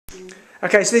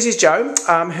Okay, so this is Joe,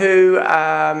 who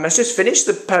has just finished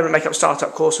the permanent makeup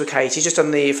startup course with Katy, just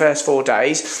done the first 4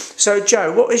 days. So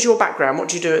Joe, what is your background? What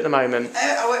do you do at the moment?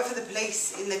 I work for the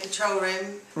police in the control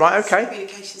room. Right, okay.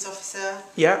 Communications officer.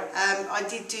 Yeah. I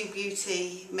did do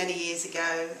beauty many years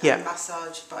ago and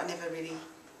massage, but I never really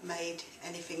made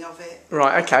anything of it.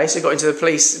 Right, okay, so you got into the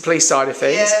police side of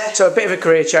things. Yeah. So a bit of a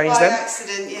career change By then.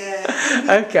 accident,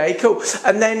 yeah. Okay, cool.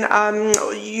 And then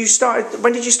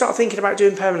when did you start thinking about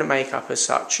doing permanent makeup as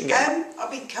such? And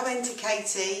I've been coming to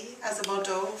Katy as a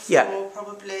model for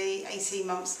probably 18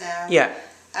 months now. Yeah.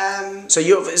 So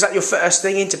is that your first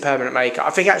thing into permanent makeup? I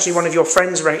think actually one of your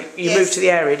friends, you moved to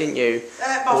the area, didn't you?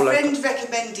 My friend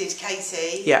recommended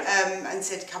Katy and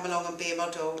said come along and be a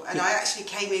model, and I actually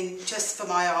came in just for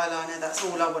my eyeliner. That's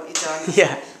all I wanted done.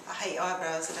 Yeah. I hate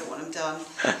eyebrows, I don't want them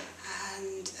done.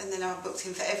 and then I booked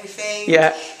in for everything.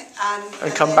 Yeah.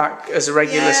 And come back as a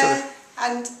regular sort of...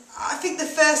 And I think the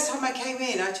first time I came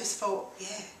in, I just thought,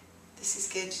 yeah, this is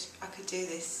good, I could do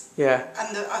this. Yeah.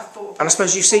 And I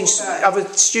suppose you've seen other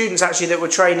students actually that were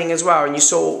training as well, and you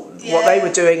saw what they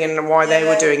were doing and why they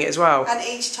were doing it as well. And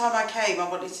each time I came, I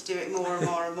wanted to do it more and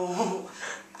more and more.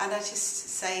 And I just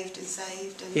saved and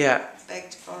saved and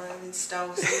begged, borrowed and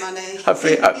stole some money. I've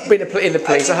been in the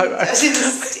police, I hope. I didn't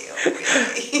steal,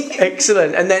 really.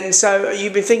 Excellent. And then, so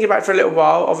you've been thinking about it for a little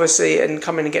while, obviously, and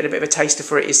come in and get a bit of a taster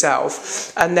for it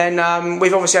yourself. And then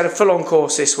we've obviously had a full-on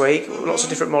course this week, lots of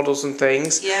different models and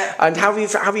things. Yeah. And how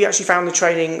have you actually found the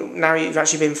training now you've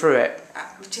actually been through it?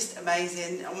 Just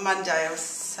amazing. On Monday I was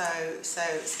so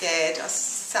scared. I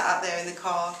sat out there in the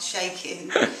car shaking.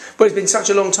 But it's been such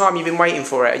a long time you've been waiting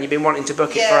for it, and you've been wanting to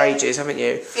book it for ages, haven't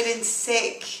you? Feeling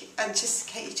sick, and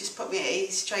Katy just put me at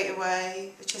ease straight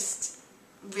away. I just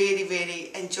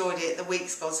really enjoyed it. The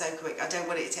week's gone so quick. I don't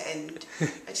want it to end.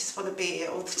 I just want to be here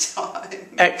all the time.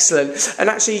 Excellent. And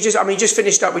actually, we just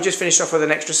finished off with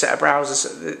an extra set of brows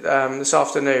this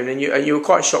afternoon, and you were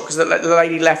quite shocked because the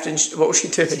lady left, and what was she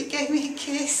doing? She gave me a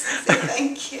kiss.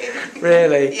 Thank you.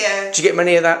 Really? Yeah. Did you get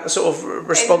many of that sort of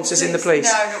responses in the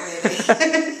police? No, not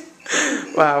really.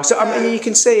 Wow. So I mean, you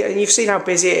can see, and you've seen how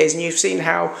busy it is, and you've seen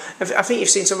how, I think you've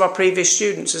seen some of our previous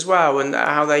students as well, and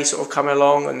how they sort of come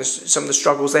along, and some of the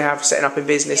struggles they have setting up in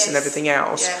business and everything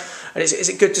else. Yeah. And is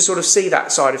it good to sort of see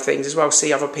that side of things as well,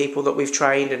 see other people that we've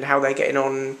trained and how they're getting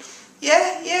on?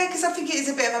 Yeah, because I think it is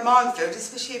a bit of a minefield,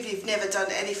 especially if you've never done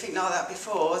anything like that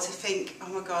before, to think,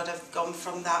 oh my God, I've gone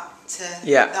from that to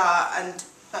that,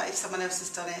 but if someone else has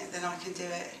done it, then I can do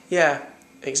it. Yeah.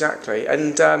 Exactly,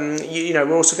 and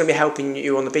we're also going to be helping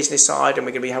you on the business side, and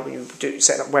we're going to be helping you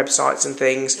setting up websites and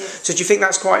things. Yes. So do you think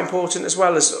that's quite important as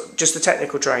well as just the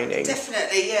technical training?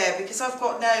 Definitely, yeah, because I've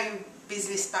got no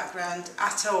business background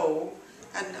at all,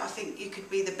 and I think you could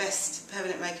be the best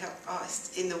permanent makeup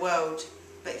artist in the world,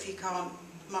 but if you can't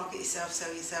market yourself,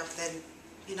 sell yourself, then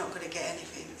you're not going to get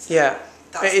anything. So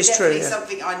it is true. That's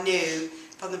definitely something I knew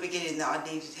from the beginning that I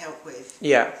needed help with.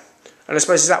 Yeah. And I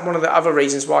suppose, is that one of the other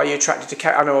reasons why you're attracted to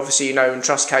Katy? I know obviously you know and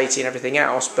trust Katy and everything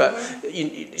else, but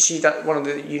one of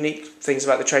the unique things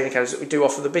about the training academy is that we do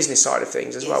offer the business side of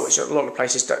things as well, which a lot of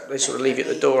places they sort of leave you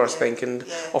at the door, I think, and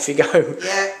off you go.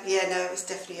 Yeah, no, it was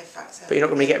definitely a factor. But you're not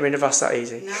going to be getting rid of us that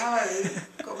easy. No,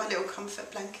 got my little comfort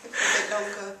blanket for a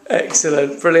bit longer.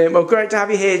 Excellent, brilliant. Well, great to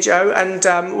have you here, Joe, and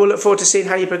we'll look forward to seeing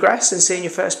how you progress and seeing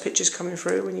your first pictures coming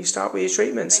through when you start with your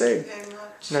treatment soon. Thank you very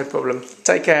much. No problem.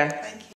 Take care. Thank you.